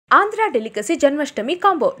Andhra delicacy Janmashtami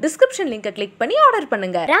combo description லிங்கை click பண்ணி order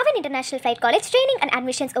பண்ணுங்க. Raavan international flight college training and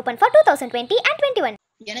admissions open for 2020 and 21.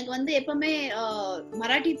 எனக்கு வந்து எப்பவுமே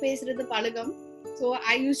மராட்டி பேசுறது பழகம். So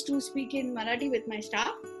I use to speak in Marathi with my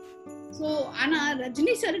staff. So ஆனா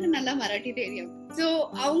ரஜினி சாருக்கு நல்லா மராட்டி தெரியும். ஸோ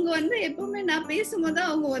அவங்க வந்து எப்பவுமே நான் பேசும்போது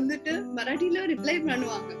அவங்க வந்துட்டு மராட்டில ரிப்ளை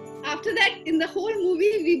பண்ணுவாங்க. After that in the whole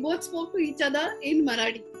movie we both spoke to each other in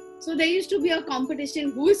Marathi. So there used to be a competition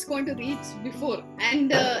who is going to reach before, and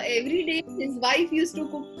every day his wife used to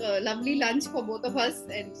cook lovely lunch for both of us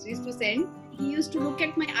and she used to send. He used to look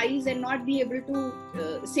at my eyes and not be able to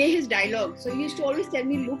say his dialogue. So he used to always tell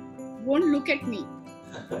me, "Look, won't look at me.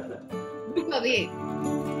 Look away."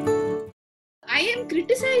 I am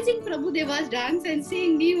criticizing Prabhudeva's dance and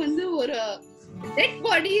saying, "Nee vandu or dead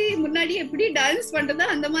body munnadi eppadi dance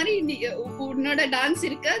pandradha andha mari unnoda dance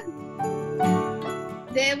irukka."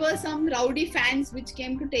 There were some rowdy fans which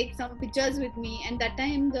came to take some pictures with me, and that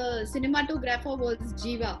time the cinematographer was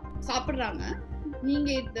Jiva. Saapradanga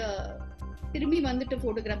neenga the thirumbi vandittu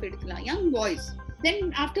photograph edukala, young boys. Then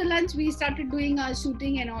after lunch we started doing our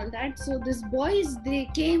shooting and all that. So these boys, they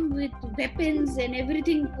came with weapons and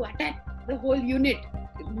everything to attack the whole unit.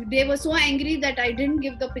 They were so angry that I didn't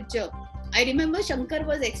give the picture. I remember Shankar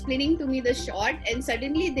was explaining to me the shot and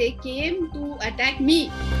suddenly they came to attack me.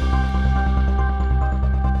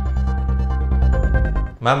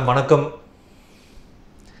 Ma'am வணக்கம்,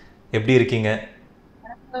 எப்படி இருக்கீங்க?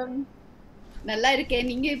 நல்லா இருக்கேன்,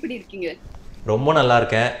 நீங்க எப்படி இருக்கீங்க? ரொம்ப நல்லா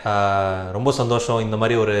இருக்கேன். ரொம்ப சந்தோஷம் இந்த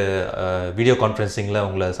மாதிரி ஒரு வீடியோ கான்ஃபரன்சிங்கில்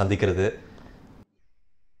உங்களை சந்திக்கிறது.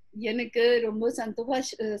 எனக்கு ரொம்ப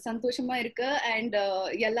சந்தோஷமா இருக்கு. அண்ட்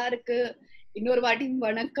எல்லாருக்கு இன்னொரு வாட்டி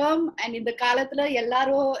வணக்கம். அண்ட் இந்த காலத்துல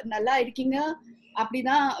எல்லாரும் நல்லா இருக்கீங்க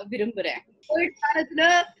அப்படிதான் விரும்புறேன். கோவிட் காலத்துல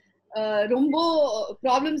ரொம்ப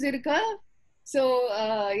ப்ராப்ளம்ஸ் இருக்கு. ஸோ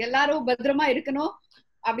எல்லாரும் பத்திரமா இருக்கணும்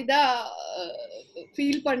அப்படிதான்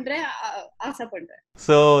ஃபீல் பண்றேன், ஆசைப்படுறேன்.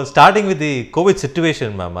 So starting with the Covid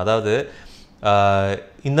situation ma'am, அதாவது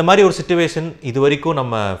இந்த மாதிரி ஒரு சிச்சுவேஷன் இது வரைக்கும்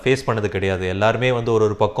நம்ம ஃபேஸ் பண்ணது கிடையாது. எல்லாருமே வந்து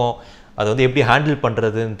ஒரு பக்கம் அதை வந்து எப்படி ஹேண்டில்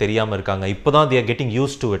பண்ணுறதுன்னு தெரியாமல் இருக்காங்க. இப்போ தான் they are getting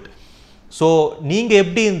used to it. So நீங்கள்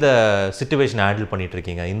எப்படி இந்த சிச்சுவேஷனை ஹேண்டில் பண்ணிட்டு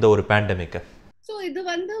இருக்கீங்க இந்த ஒரு பேண்டமிக்கை? ஸோ இது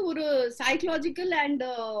வந்து ஒரு சைக்கலாஜிக்கல் அண்ட்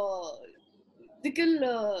physical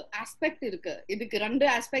aspect இருக்கு. இதுக்கு ரெண்டு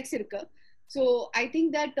ஆஸ்பெக்ட்ஸ் இருக்கு. So I think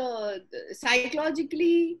that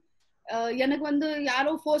psychologically எனக்கு வந்து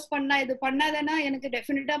யாரோ ஃபோர்ஸ் பண்ணா இது பண்ணாதேன்னா எனக்கு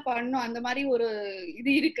டெஃபினட்டா பண்ணும் அந்த மாதிரி ஒரு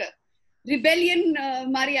இது இருக்கு, ரிபெலியன்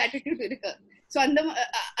மாதிரி ஆட்டிடியூட் இருக்கு. ஸோ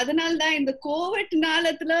அதனால தான் இந்த கோவிட்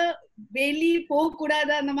நாளத்துல வெளியே போக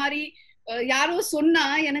கூடாது அந்த மாதிரி யாரோ சொன்னா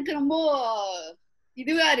எனக்கு ரொம்ப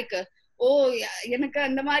இதுவா இருக்கு. ஓ, எனக்கு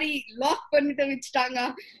அந்த மாதிரி லாக் பண்ணிட்டு வச்சுட்டாங்க.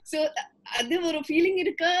 ஸோ அது ஒரு ஃபீலிங்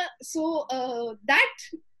இருக்கு. ஸோ தட்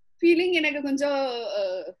ஃபீலிங் எனக்கு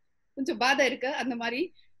கொஞ்சம் பாதை இருக்கு. அந்த மாதிரி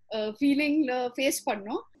ஃபீலிங்ல ஃபேஸ்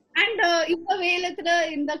பண்ணோம். அண்ட்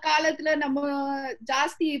இந்த காலத்துல நம்ம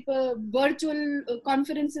ஜாஸ்தி இப்போ வர்ச்சுவல்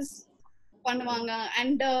கான்ஃபரன்சஸ் பண்ணுவாங்க.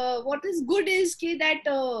 And what is good is that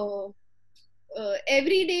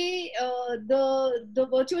every day the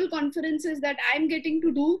virtual conferences that I am getting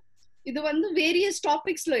to do, இது வந்து various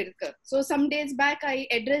topics ல இருக்கு. So some days back I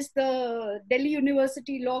addressed the Delhi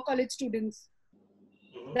University Law College students.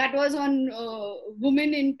 That was on women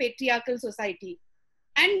in patriarchal society.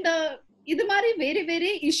 And இது மாதிரி வேற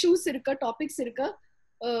issues இருக்கு, topics இருக்கு.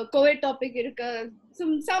 COVID topic இருக்கு.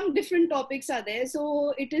 Some different topics are there. So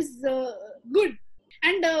it is good.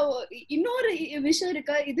 And இன்னொரு விஷயம்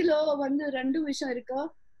இருக்கு, இதுல வந்து ரெண்டு விஷயம் இருக்கு.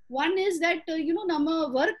 One is that நம்ம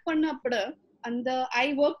ஒர்க் பண்ணப்பட அந்த I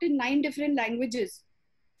worked in 9 different languages.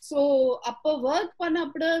 So அப்ப work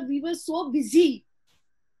பண்ணப்பட we were so busy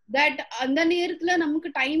that அந்த நேரத்துல நமக்கு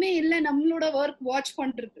டைமே இல்லை நம்மளோட ஒர்க் வாட்ச்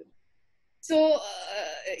பண்றது. So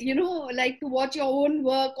like to watch your own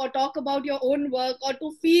work or talk about your own work or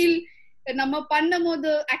to feel நம்ம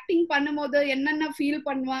பண்ணும்போது ஆக்டிங் பண்ணும்போது என்னென்ன ஃபீல்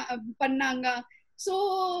பண்ணாங்க. ஸோ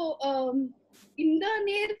இந்த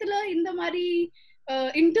நேரத்துல இந்த மாதிரி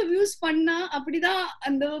இன்டர்வியூஸ் பண்ணா அப்படிதான்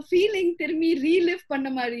அந்த ஃபீலிங் திரும்பி ரீலிவ் பண்ண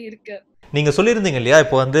மாதிரி இருக்கு. நீங்க சொல்லியிருந்தீங்க இல்லையா,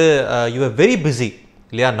 இப்போ வந்து யூ ஆர் வெரி பிஸி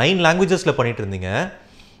இல்லையா, 9 லாங்குவேஜஸ்ல பண்ணிட்டு இருந்தீங்க.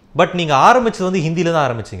 பட் நீங்க ஆரம்பிச்சது வந்து ஹிந்தியில தான்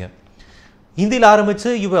ஆரம்பிச்சிங்க. ஹிந்தியில் ஆரம்பிச்சு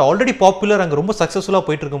யூ ஆர் ஆல்ரெடி பாப்புலர், அங்கே ரொம்ப சக்ஸஸ்ஃபுல்லாக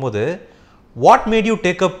போயிட்டு இருக்கும்போது what made you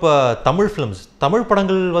take up Tamil films? Tamil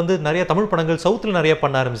படங்கள் வந்து நிறைய தமிழ் படங்கள் சவுத்தில் நிறைய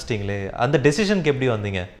பண்ண ஆரம்பிச்சிட்டிங்களே, அந்த டெசிஷனுக்கு எப்படி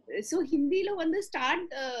வந்தீங்க? ஸோ ஹிந்தியில வந்து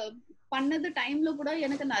ஸ்டார்ட் பண்ணது டைம்ல கூட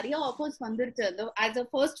எனக்கு நிறைய ஆஃபர்ஸ் வந்துருச்சு as a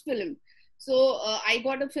first film. So I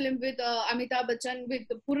got a film with Amitabh Bachchan, with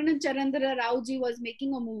Purnacharandra Rao ji was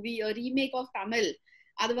making a movie, a remake of Tamil.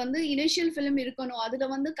 அது வந்து இனிஷியல் ஃபிலிம் இருக்கணும். அதுல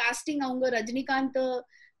வந்து காஸ்டிங் அவங்க Rajinikanth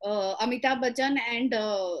Amitabh Bachchan and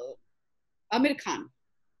Amir Khan.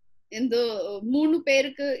 இந்த 3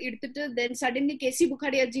 பேருக்கு எடுத்துட்டு then suddenly KC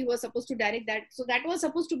Bukhadia ji was supposed to direct that, so that was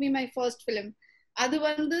supposed to be my first film. அது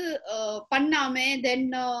வந்து பண்ணாமே then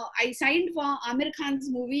I signed for Amir Khan's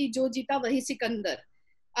movie Jo Jeeta Wahi Sikandar.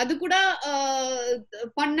 அது கூட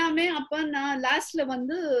பண்ணாமே அப்ப நான் லாஸ்ட்ல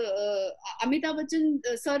வந்து அமிதாப் பச்சன்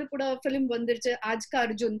சார் கூட film வந்துருச்சு ஆஜ் கா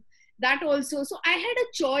Arjun, that also. So I had a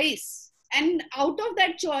choice, and out of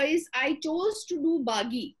that choice I chose to do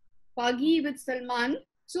Baghi with Salman.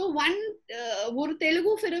 So one ஒரு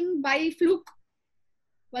தெலுங்கு film by fluke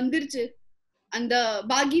வந்துருச்சு அந்த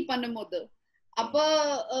பாகி பண்ணும்போது.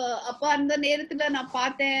 அப்ப அந்த நேரத்துல நான்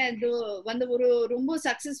பார்த்தேன் அது வந்து ஒரு ரொம்ப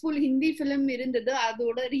சக்சஸ்ஃபுல் ஹிந்தி ஃபிலிம் இருந்தது.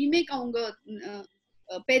 அதோட ரீமேக் அவங்க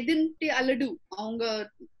பெதின்டி அலடு அவங்க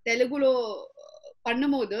தெலுங்குல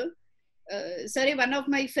பண்ணும்போது sorry, one of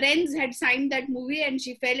my friends had signed that movie and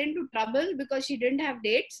she fell into trouble because she didn't have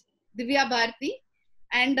dates, Divya Bharati.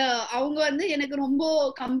 And அவங்க வந்து எனக்கு ரொம்ப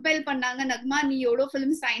கம்பெல் பண்ணாங்க, நக்மா நீ எவ்வளோ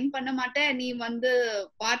ஃபிலிம் சைன் பண்ண மாட்டேன், நீ வந்து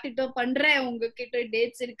பார்த்துட்டு பண்ற, உங்ககிட்ட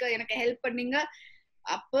டேட்ஸ் இருக்கு, எனக்கு ஹெல்ப் பண்ணீங்க.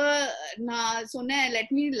 அப்ப நான் சொன்னேன்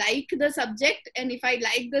let me like the subject, and if I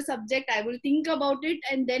like the subject I will think about it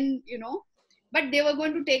and then you know, but they var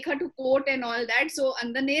going to take her to court and all that. So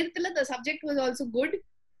அந்த நேரத்துல the subject was also good.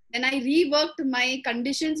 Then I reworked my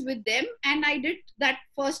conditions with them and I did that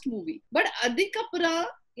first movie. But adikapra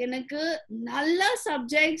எனக்கு நல்ல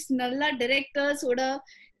subjects நல்ல directors ஓட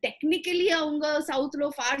technically அவங்க சவுத்ல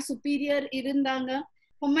for superior இருந்தாங்க.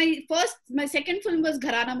 my second film was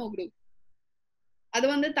Gharana Mogru. அது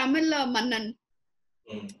வந்து தமிழ்ல மன்னன்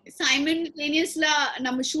சைமல்டேனியஸ்ல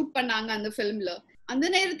நம்ம ஷூட் பண்ணாங்க அந்த ஃபிலிம்ல. அந்த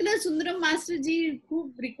நேரத்துல சுந்தரம் மாஸ்டர் ஜி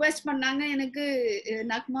ரிக்வெஸ்ட் பண்ணாங்க எனக்கு,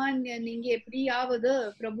 நக்மா நீங்க எப்படியாவது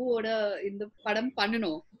பிரபுவோட இந்த படம்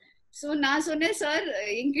பண்ணணும். சோ நான் சொன்னேன் சார்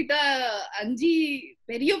என்கிட்ட 5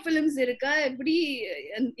 பெரிய பிலிம்ஸ் இருக்கா, எப்படி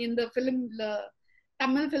இந்த பிலிம்ல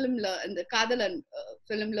தமிழ் பிலிம்ல இந்த காதலன்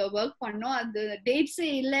பிலிம்ல ஒர்க் பண்ணோம், அது டேட்ஸே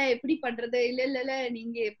இல்ல, எப்படி பண்றது, இல்ல இல்ல இல்ல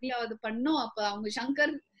நீங்க எப்படியாவது பண்ணோம். அப்ப அவங்க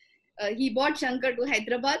Shankar he bought Shankar to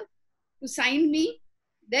Hyderabad to sign me.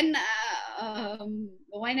 Then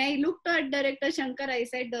when I looked at director Shankar I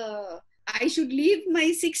said I should leave my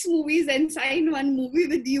 6 movies and sign one movie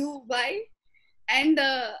with you. Why? And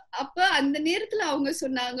அப்ப அந்த நேரத்துல அவங்க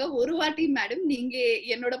சொன்னாங்க, ஒரு வாட்டி மேடம் நீங்க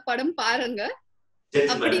என்னோட படம் பாருங்க,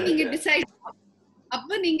 அப்படி நீங்க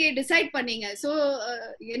டிசைட் பண்ணீங்க. சோ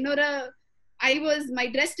என்னோட my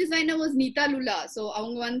dress designer was Neeta Lula. So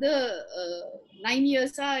அவங்க வந்து 9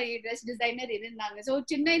 years-ஆ dress designer இருந்தாங்க. சோ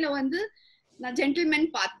சென்னையில வந்து நான் ஜென்டில்மேன்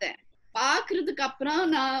பார்த்தேன். பாக்குறதுக்கு அப்புறம்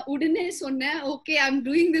நான் உடனே சொன்னேன் okay I'm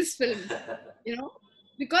doing this film, you know,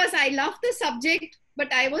 because I love the subject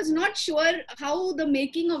but I was not sure how the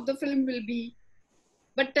making of the film will be.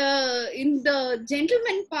 But in the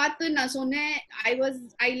gentleman path na sonne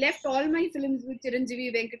I left all my films with Chiranjeevi,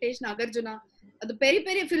 Venkatesh, Nagarjuna, the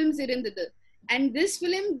peri films irundhudu, and this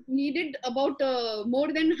film needed about more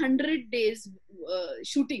than 100 days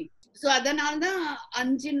shooting. So adanal da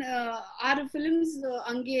 6 films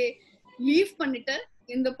ange leave பண்ணிட்டு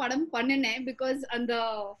இந்த படம் பண்ணனே, because அந்த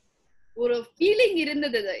ஒரு feeling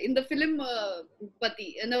இருந்தது இந்த film பத்தி,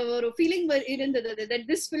 அந்த ஒரு ஃபீலிங் இருந்தது that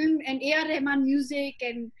this film and A.R. Rahman music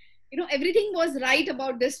and you know everything was right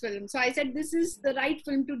about this film. So I said this is the right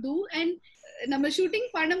film to do. And நம்ம shooting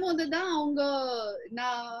பண்ணும்போது தான் அவங்க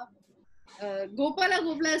நான் கோபாலா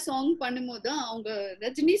கோபாலா சாங் பண்ணும்போது தான் அவங்க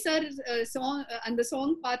ரஜினி சார் சாங் அந்த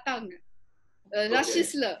song பார்த்தாங்க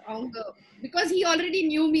Rushesla, because he already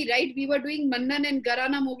knew me, right? We were doing Mannan and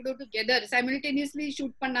Gharana Mogru together, simultaneously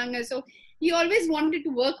shoot pannanga. So he always wanted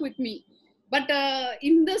to work with me. But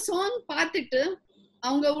in the song paatittu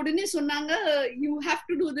avanga udane sonnanga you have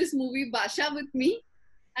to do this movie Baasha with me,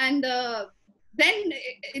 and then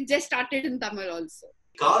it just started in Tamil also.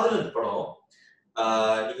 காதலன் படம்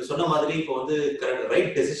நீங்க சொன்ன மாதிரி இப்போ வந்து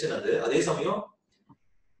right decision. அது அதே சமயம்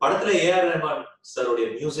படத்துல A.R. Rahman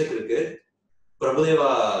சாரோட மியூசிக் இருக்கு, Prabhudeva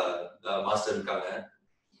master இருக்காங்க.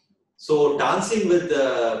 So dancing with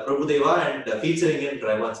Prabhudeva and featuring in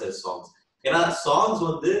Rahman sir songs. ஏன்னா songs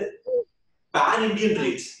வந்து pan Indian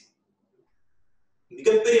reach,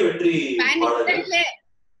 மிகப்பெரிய வெற்றி பாடல்கள்,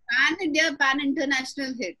 pan India, pan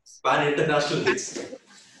international hits.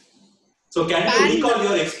 So can you recall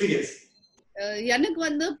your experience? எனக்கு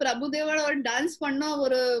வந்து பிரபுதேவோட ஒரு டான்ஸ் பண்ண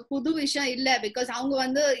ஒரு புது விஷயம் இல்ல, பிகாஸ் அவங்க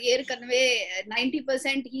வந்து ஏற்கனவே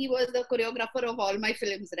 90% he was the choreographer of all my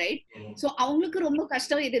films, right? So அவங்களுக்கு ரொம்ப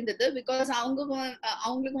கஷ்டம் இருந்தது, பிகாஸ்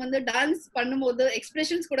அவங்களுக்கு வந்து டான்ஸ் பண்ணும்போது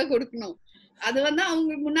எக்ஸ்பிரஷன்ஸ் கூட கொடுக்கணும். அது வந்து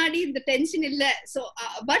அவங்க முன்னாடி இந்த டென்ஷன் இல்ல. So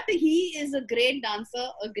but he is a great dancer,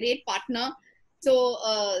 a great partner, So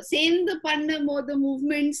சேர்ந்து பண்ணும் போது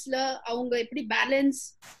மூவ்மெண்ட்ஸ்ல அவங்க எப்படி balance,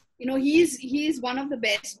 he is one of the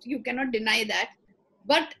best, you cannot deny that.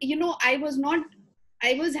 But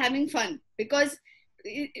I was having fun because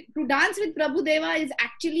to dance with Prabhudeva is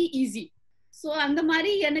actually easy. So அந்த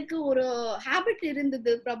மாதிரி எனக்கு ஒரு habit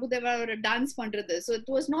இருந்தது பிரபுதேவாவோட டான்ஸ் பண்றது. So it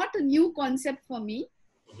was not a new concept for me,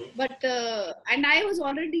 but and I was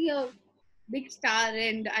already a big star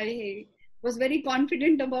and I was very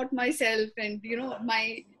confident about myself and my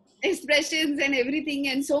expressions and everything,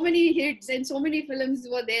 and so many hits and so many films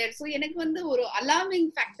were there. So எனக்கு வந்து ஒரு alarming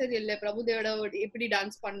factor இல்ல பிரபுதேவோட எப்படி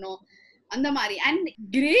dance பண்ணோம் அந்த மாதிரி. And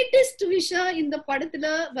greatest விஷயம் இந்த படத்துல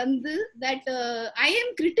வந்து that I am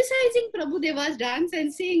criticizing Prabhudeva's dance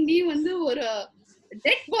and saying நீ வந்து ஒரு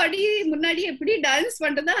டெட் பாடி முன்னாடி எப்படி டான்ஸ்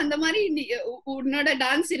பண்றதா அந்த மாதிரி உன்னோட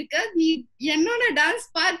டான்ஸ் இருக்க, நீ என்னோட டான்ஸ்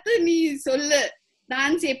பார்த்து நீ சொல்லு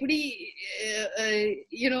டான்ஸ் எப்படி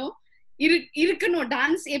இருக்கணும்,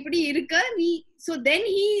 டான்ஸ் எப்படி இருக்க நீ. So then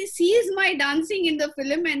he sees my dancing in the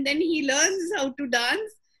film and then he learns how to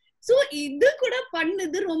dance. So இது கூட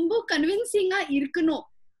பண்ணது ரொம்ப கன்வின்சிங்கா இருக்கணும்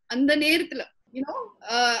அந்த நேரத்துல.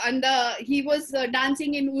 and he was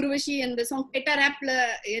dancing in Urvashi and the song Peta Rapla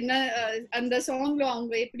என்ன அந்த சாங்ல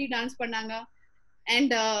அவங்க எப்படி டான்ஸ் பண்ணாங்க.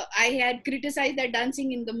 And I had criticized that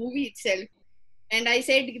dancing in the movie itself. And I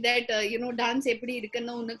said that dance எப்படி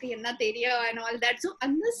இருக்குன்னு உனக்கு என்ன தெரியும் and all that. So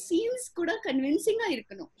அந்த scenes கூட கன்வின்சிங்கா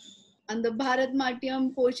இருக்கணும். அந்த பாரத் நாட்டியம்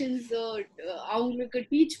போர்ஷன்ஸ் அவங்களுக்கு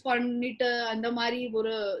டீச் பண்ணிட்டு அந்த மாதிரி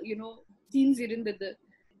ஒரு சீன்ஸ் இருந்தது.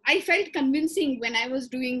 I felt convincing when I was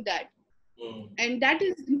doing that. And that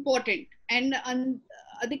is important. And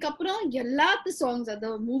அதுக்கப்புறம் எல்லாத்த songs அந்த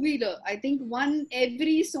மூவில I think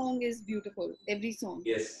every song is beautiful, every song.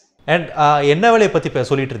 Yes. And என்ன வேலையை பற்றி இப்போ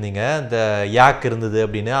சொல்லிட்டு இருந்தீங்க, இந்த யாக் இருந்தது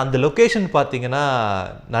அப்படின்னு. அந்த லொக்கேஷன் பார்த்தீங்கன்னா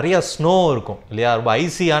நிறையா ஸ்னோ இருக்கும் இல்லையா, ரொம்ப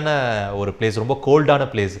ஐசியான ஒரு பிளேஸ், ரொம்ப கோல்டான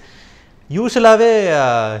பிளேஸ். யூஸ்வலாகவே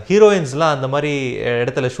ஹீரோயின்ஸ்லாம் அந்த மாதிரி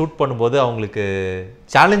இடத்துல ஷூட் பண்ணும்போது அவங்களுக்கு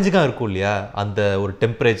சேலஞ்சிங்காக இருக்கும் இல்லையா, அந்த ஒரு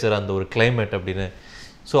டெம்பரேச்சர், அந்த ஒரு கிளைமேட் அப்படின்னு.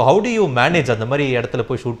 So how to you manage அந்த மாதிரி இடத்துல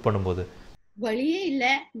போய் ஷூட் பண்ணும்போது? வழியே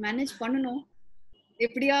இல்லை, மேனேஜ் பண்ணணும்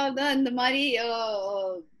எப்படியாவது. அந்த மாதிரி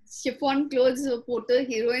ஷிஃபான் க்ளோத்ஸ் போட்டு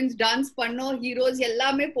ஹீரோயின்ஸ் டான்ஸ் பண்ணோம், ஹீரோஸ்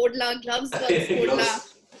எல்லாமே போடலாம், கிளவ்ஸ் போடலாம்,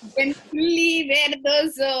 then fully wear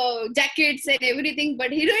those jackets and everything.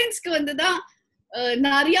 But ஹீரோயின்ஸ்க்கு வந்துதான்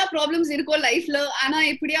நிறைய ப்ராப்ளம்ஸ் இருக்கும் லைஃப்ல. ஆனா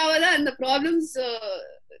எப்படியாவது அந்த ப்ராப்ளம்ஸ்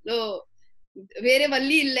வேற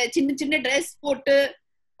வழி இல்ல, சின்ன சின்ன ட்ரெஸ் போட்டு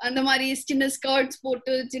அந்த மாதிரி சின்ன ஸ்கர்ட்ஸ்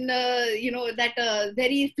போட்டு சின்ன that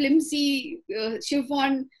very flimsy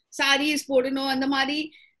chiffon sarees போடணும் அந்த மாதிரி.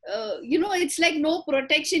 It's like no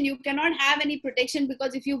protection, you cannot have any protection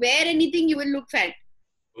because if you wear anything you will look fat.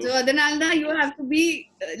 So adanalda you have to be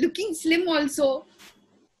looking slim also.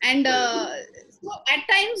 And so at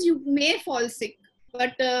times you may fall sick,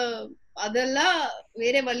 but adalla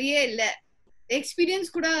vere valiye illa. Experience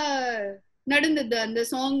kuda nadandadhu and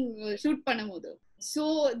song shoot பண்ணும்போது. So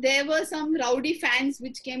there were some rowdy fans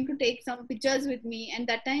which came to take some pictures with me, and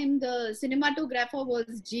that time the cinematographer was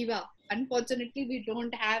Jiva. Unfortunately we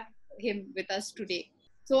don't have him with us today.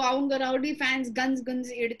 So avanga rowdy fans guns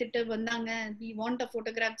edutittu vandanga, we want a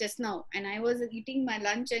photograph just now. And I was eating my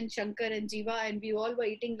lunch and Shankar and Jiva and we all were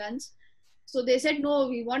eating lunch. So they said no,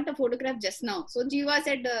 we want a photograph just now. So Jiva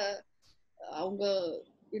said avanga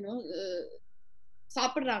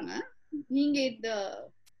சாப்பிடுறாங்க, நீங்க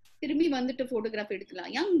திரும்பி வந்துட்டு photograph எடுக்கலாம்.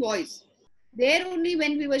 Young boys there only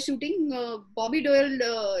when we were shooting Bobby Doyle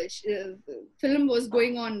film was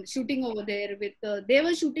going on, shooting over there with they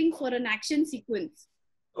were shooting for an action sequence.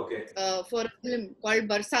 Okay. For a film called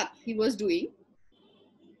Barsat he was doing.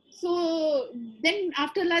 So then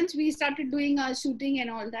after lunch we started doing our shooting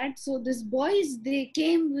and all that. So these boys, they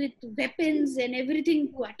came with weapons and everything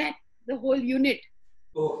to attack the whole unit.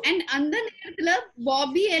 Oh. And அந்த நேரத்துல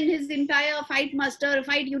Bobby and his entire fight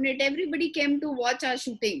unit, everybody came to watch our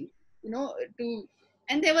shooting,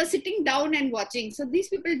 and they were sitting down and watching. So these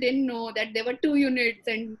people didn't know that there were 2 units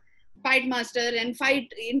and fight master and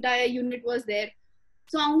entire unit was there.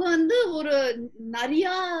 So அவங்க வந்து ஒரு நிறைய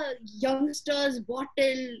youngsters,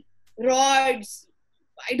 bottle, rods,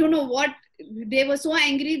 I don't know what, they were so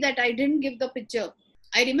angry that I didn't give the picture.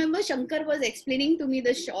 I remember Shankar was explaining to me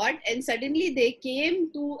the shot and suddenly they came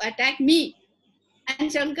to attack me.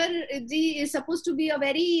 And Shankar ji is supposed to be a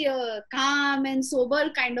very calm and sober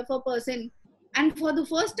kind of a person. And for the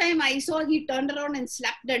first time I saw he turned around and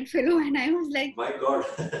slapped that fellow and I was like, My God.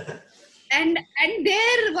 and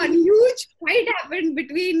there one huge fight happened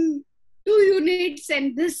between 2 units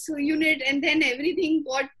and this unit, and then everything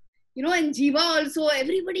got, and Jiva also,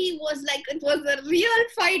 everybody was like, it was a real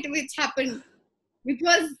fight which happened. which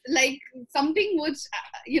was like something which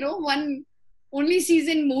one only sees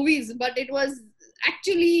in movies, but it was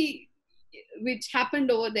actually which happened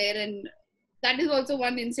over there, and that is also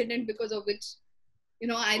one incident because of which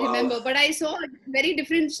I remember. But I saw a very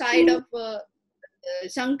different side of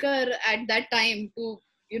Shankar at that time to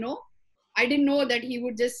I didn't know that he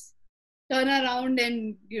would just turn around and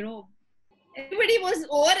everybody was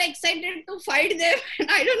over excited to fight them.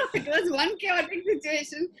 I don't know, it was one chaotic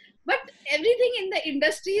situation, but everything in the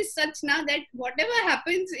industry is such now that whatever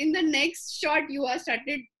happens in the next shot, you are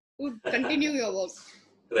started to continue your work.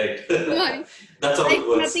 Right. That's how like it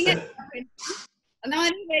works. nothing has happened. Now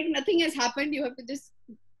like nothing has happened, you have to just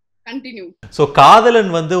continue. So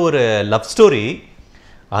காதலன் வந்து ஒரு love story,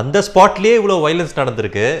 அந்த ஸ்பாட்லேயே இவ்வளோ violence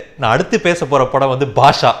நடந்திருக்கு. நான் அடுத்து பேச போகிற படம் வந்து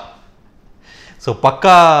பாஷா. ஸோ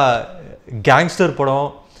பக்கா கேங்ஸ்டர் படம்.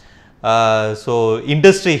 So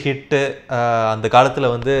industry hit. அந்த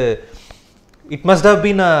காலத்தில் வந்து it must have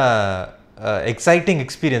been a exciting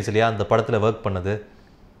experience இல்லையா அந்த படத்தில் ஒர்க் பண்ணது?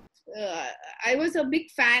 I was a big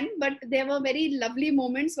fan, but there were very lovely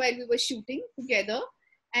moments while we were shooting together.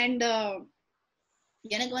 And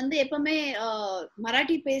எனக்கு வந்து எப்பவுமே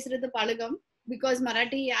மராட்டி பேசுறது பழகம், because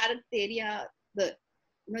மராட்டி யாருக்கு தெரியாது,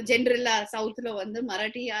 ஜென்ரலா சவுத்ல வந்து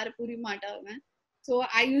மராட்டி யாரு புரிய மாட்டாங்க. So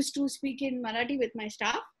I used to speak in Marathi with my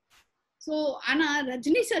staff. So ஆனா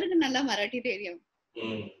ரஜினி சருக்கு நல்லா மராட்டி தெரியும்.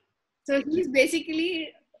 So he's basically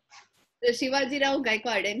Shivaji Rao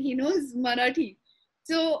Gaikwad and he knows Marathi.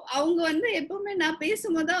 So அவங்க வந்து எப்பவுமே நான்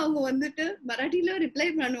பேசும்போது அவங்க வந்துட்டு மராட்டில ரிப்ளை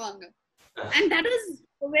பண்ணுவாங்க. And that was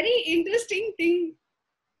a very interesting thing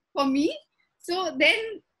for me. So then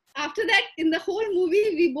after that, in the whole movie,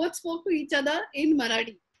 we both spoke to each other in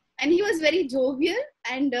Marathi. And he was very jovial.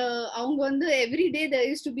 And அவங்க வந்து every day there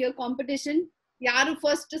used to be a competition. யாரு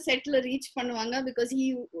first settle reach பண்ணுவாங்க, because he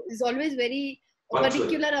is always very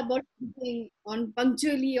particular about something on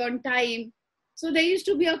punctually on time. So there used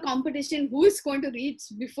to be a competition who is going to reach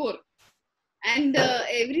before. And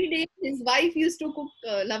every day his wife used to cook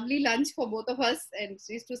lovely lunch for both of us and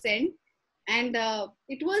she used to send. And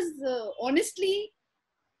it was honestly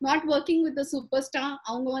not working with the superstar.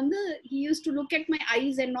 Avanga vandu he used to look at my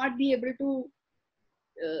eyes and not be able to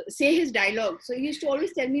say his dialogue. So he used to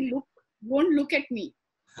always tell me, look, don't look at me,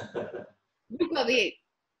 look away.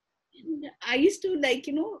 And I used to like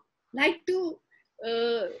to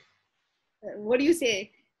what do you say,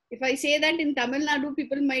 if I say that in Tamil Nadu,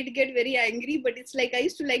 people might get very angry, but it's like I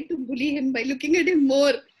used to like to bully him by looking at him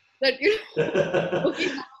more, that okay.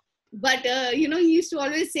 But he used to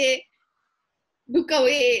always say look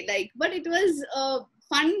away, but it was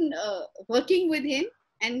fun working with him.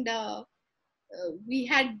 And we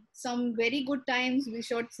had some very good times. We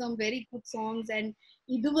shot some very good songs, and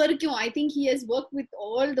iduvarkum I think he has worked with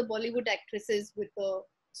all the Bollywood actresses, with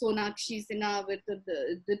Sonakshi Sinha, with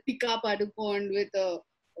the Pika Padukone, with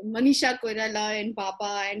Manisha Koirala and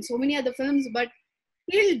Papa, and so many other films. But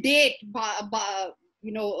till date,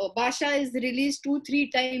 Baasha is released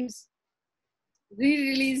 2-3 times,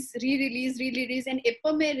 re-release, and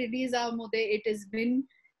எப்பமே release ஆகும்போது it has been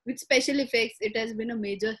with special effects, it has been a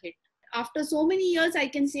major hit. After so many years, I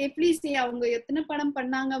can safely say அவங்க எத்தனை படம்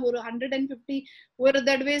பண்ணாங்க, ஒரு 150 ஒரு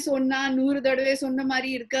தடவை சொன்னா 100 தடவை சொன்ன மாதிரி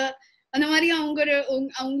இருக்கு. அந்த மாதிரி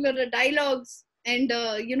அவங்களோட dialogues and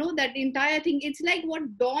that entire thing, it's like what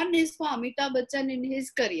Dawn is for Amitabh Bachchan in his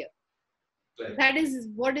career. Right. That is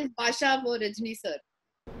what is Baasha for Rajni sir.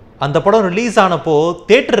 அந்த படம் ரிலீஸ் ஆனப்போ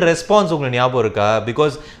தியேட்டர் ரெஸ்பான்ஸ் உங்களுக்கு ஞாபகம் இருக்கா?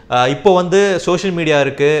 பிகாஸ் இப்போ வந்து சோஷியல் மீடியா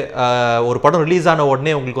இருக்குது, ஒரு படம் ரிலீஸ் ஆன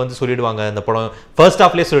உடனே உங்களுக்கு வந்து சொல்லிடுவாங்க இந்த படம் ஃபர்ஸ்ட்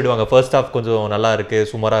ஹாஃப்லேயே சொல்லிடுவாங்க, ஃபர்ஸ்ட் ஹாஃப் கொஞ்சம் நல்லா இருக்குது,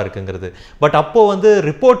 சுமாராக இருக்குங்கிறது. பட் அப்போது வந்து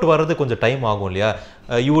ரிப்போர்ட் வர்றது கொஞ்சம் டைம் ஆகும் இல்லையா?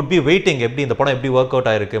 யூ வுட் பி வெயிட்டிங், எப்படி இந்த படம் எப்படி ஒர்க் அவுட்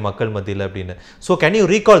ஆயிருக்கு மக்கள் மத்தியில் அப்படின்னு. So can you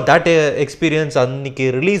recall that experience? அன்னைக்கு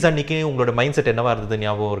ரிலீஸ் அன்னைக்கு உங்களோட மைண்ட் செட் என்னவா இருந்தது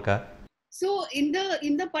ஞாபகம் இருக்கா? ஸோ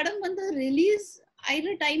இந்த படம் வந்து ரிலீஸ் ஆயிர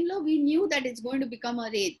டைம்ல we knew that it's going to become a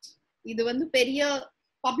rage. இது வந்து பெரிய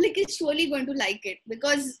public is surely going to like it,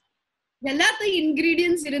 because எல்லாத்த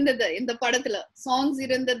ingredients இருந்தது இந்த படத்துல. songs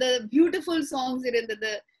இருந்தது, beautiful songs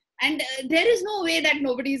இருந்தது, and there is no way that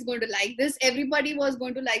nobody is going to like this. Everybody was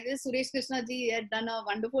going to like this. Suresh Krishna ji had done a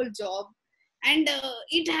wonderful job, and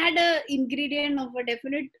it had a ingredient of a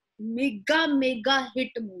definite mega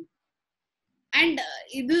hit movie. And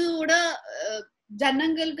இதோட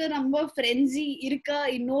ஜனங்களுக்கு ரொம்ப frenzy இருக்கா,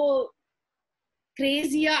 இன்னும்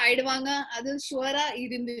crazy-ஆ ஆயிடுவாங்க, அது ஷுவரா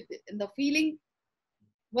இருந்தது. The feeling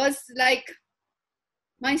was like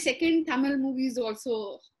my second Tamil movie is also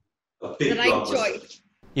the right choice.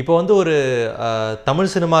 இப்போ வந்து ஒரு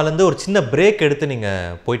தமிழ் சினிமாலேருந்து ஒரு சின்ன பிரேக் எடுத்து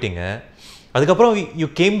நீங்கள் போயிட்டீங்க. அதுக்கப்புறம் you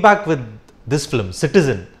came back with this film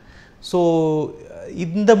citizen. So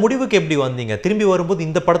இந்த முடிவுக்கு எப்படி வந்தீங்க? திரும்பி வரும்போது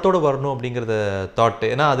இந்த படத்தோட வரணும் அப்படிங்கிறத தாட்.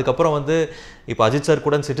 ஏன்னா அதுக்கப்புறம் வந்து இப்போ அஜித் சார்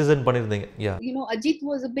கூட சிட்டிசன் பண்ணியிருந்தீங்க. Ajit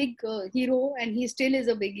was a big hero and he still is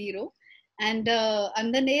a big hero. And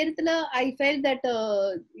அந்த நேரத்துல I felt that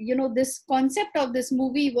this concept of this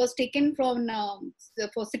movie was taken from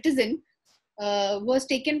for Citizen was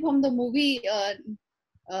taken from the movie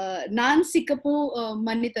Nan Sikapu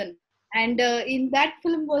Manithan. And in that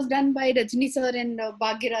film was done by Rajni sir and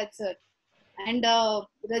Bhagiraj sir. And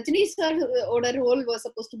Rajni sir oda role was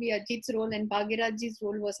supposed to be Ajit's role and Bhagiraj's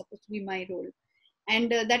role was supposed to be my role.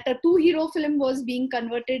 And that a 2-hero film was being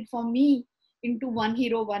converted for me into 1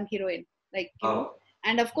 hero, 1 heroine. Like,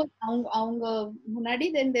 and of course, munadi,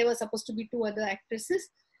 then there were supposed to be 2 other actresses.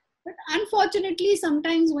 But unfortunately,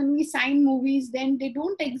 sometimes when we sign movies, then they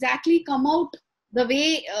don't exactly come out the way,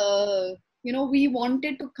 we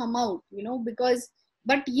wanted to come out, because,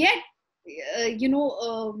 but yet,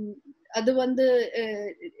 அது வந்து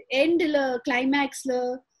எண்டில் கிளைமேக்ஸில்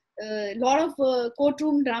lot of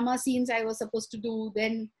courtroom drama scenes I was supposed to do.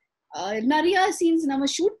 Then நிறைய scenes நம்ம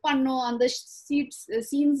shoot பண்ணோம். அந்த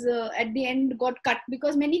scenes at the end got cut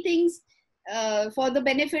because many things for the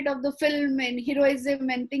benefit of the film and heroism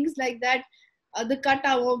and things like that, the cut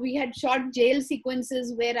out. We had shot jail sequences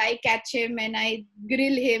where I catch him and I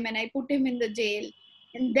grill him and I put him in the jail.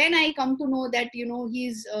 And then I come to know that,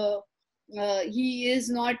 he is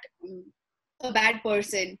not a bad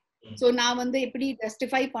person. So நான் வந்து எப்படி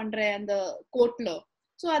justify பண்றேன் அந்த கோர்ட்ல.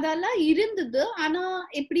 So அதெல்லாம் இருந்தது. ஆனா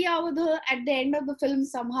எப்படியாவது at the end of the film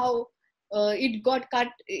somehow it got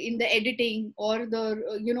cut in the editing or the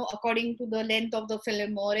according to the length of the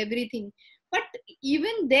film or everything. But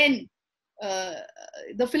even then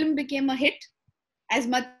the film became a hit. As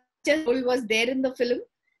much as role was there in the film,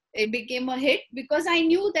 it became a hit because I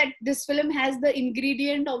knew that this film has the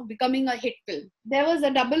ingredient of becoming a hit film. There was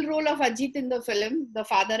a double role of Ajit in the film, the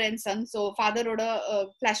father and son. So father oda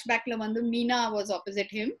flashback la vandu Meena was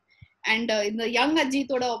opposite him, and in the young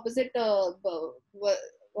Ajit oda opposite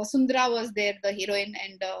Vasundhara was there, the heroine,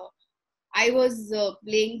 and I was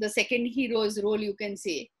playing the second hero's role, you can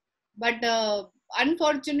say. But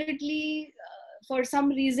unfortunately, for some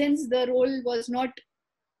reasons the role was not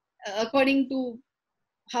according to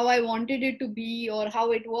how I wanted it to be or how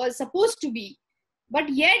it was supposed to be. But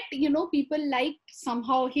yet, people liked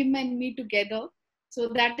somehow him and me together. So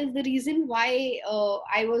that is the reason why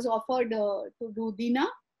I was offered to do Dina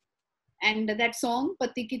and that song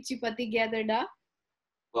Pati Kichi Pati Gyadada.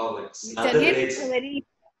 Wow, it's another rage.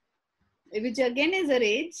 Which again is a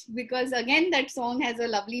rage because again that song has a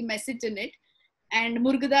lovely message in it. And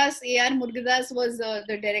Murugadas, A.R. Murugadas was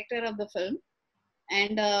the director of the film.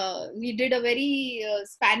 And we did a very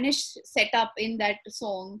Spanish setup in that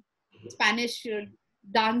song. Spanish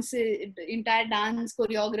dance, entire dance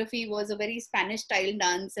choreography was a very Spanish style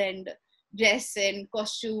dance and dress and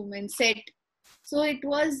costume and set. So it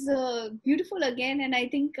was beautiful again, and I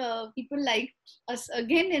think people liked us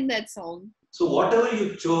again in that song. So whatever you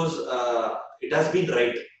chose, it has been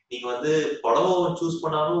right. நீங்க வந்து படம் choose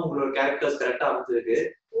பண்ணாலும் உங்களோட characters கரெக்டா அமைஞ்சிருக்கு.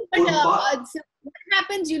 What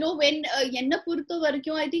happens, when enna purtha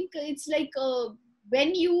varaikum, I think it's like when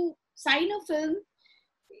you sign a film,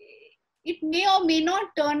 it may or may not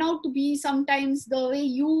turn out to be sometimes the way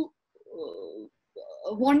you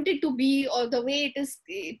want it to be or the way it is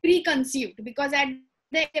preconceived, because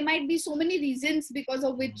there might be so many reasons because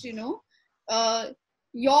of which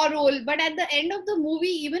your role, but at the end of the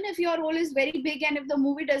movie, even if your role is very big and if the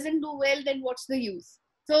movie doesn't do well, then what's the use?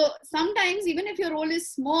 So sometimes even if your role is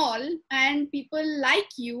small and people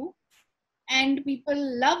like you and people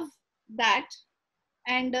love that,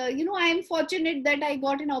 and I am fortunate that I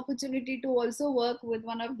got an opportunity to also work with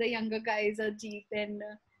one of the younger guys, Ajit,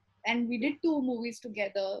 and we did 2 movies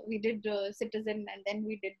together. We did Citizen and then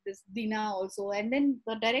we did this Dina also, and then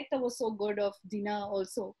the director was so good of Dina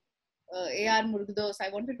also, A.R. Murugadas. I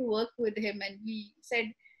wanted to work with him and he said,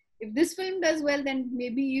 if this film does well, then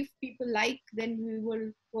maybe if people like, then we will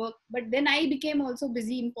work. But then I became also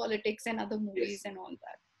busy in politics and other movies and all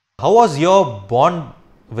that. How was your bond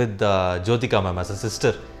with Jyotika ma'am as a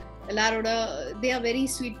sister? Laroda, they are very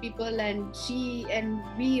sweet people, and she and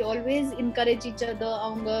we always encourage each other.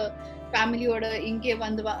 Avanga family oda inge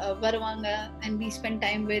vandu varuvanga and we spend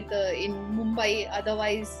time with in Mumbai.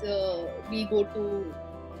 Otherwise we go to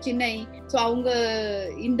Chennai. So அவங்க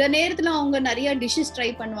இந்த நேரத்துல அவங்க நிறைய dishes try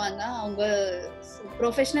பண்ணுவாங்க. அவங்க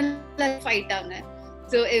professional ஆயிட்டாங்க.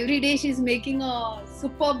 So every day she's making a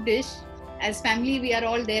superb dish. As family, we are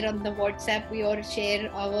all there on the WhatsApp. We all share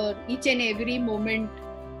our each and every moment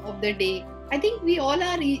of the day. I think we all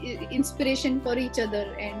are inspiration for each other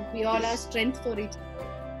and we all are strength for each other.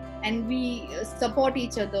 and we support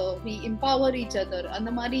each other, we empower each other.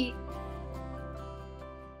 அந்த மாதிரி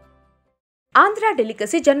Andhra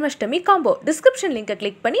delicacy Janmashtami combo description லிங்கை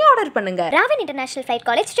click பண்ணி order பண்ணுங்க. Ravan International Flight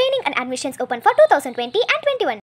College training and admissions open for 2020 and 21.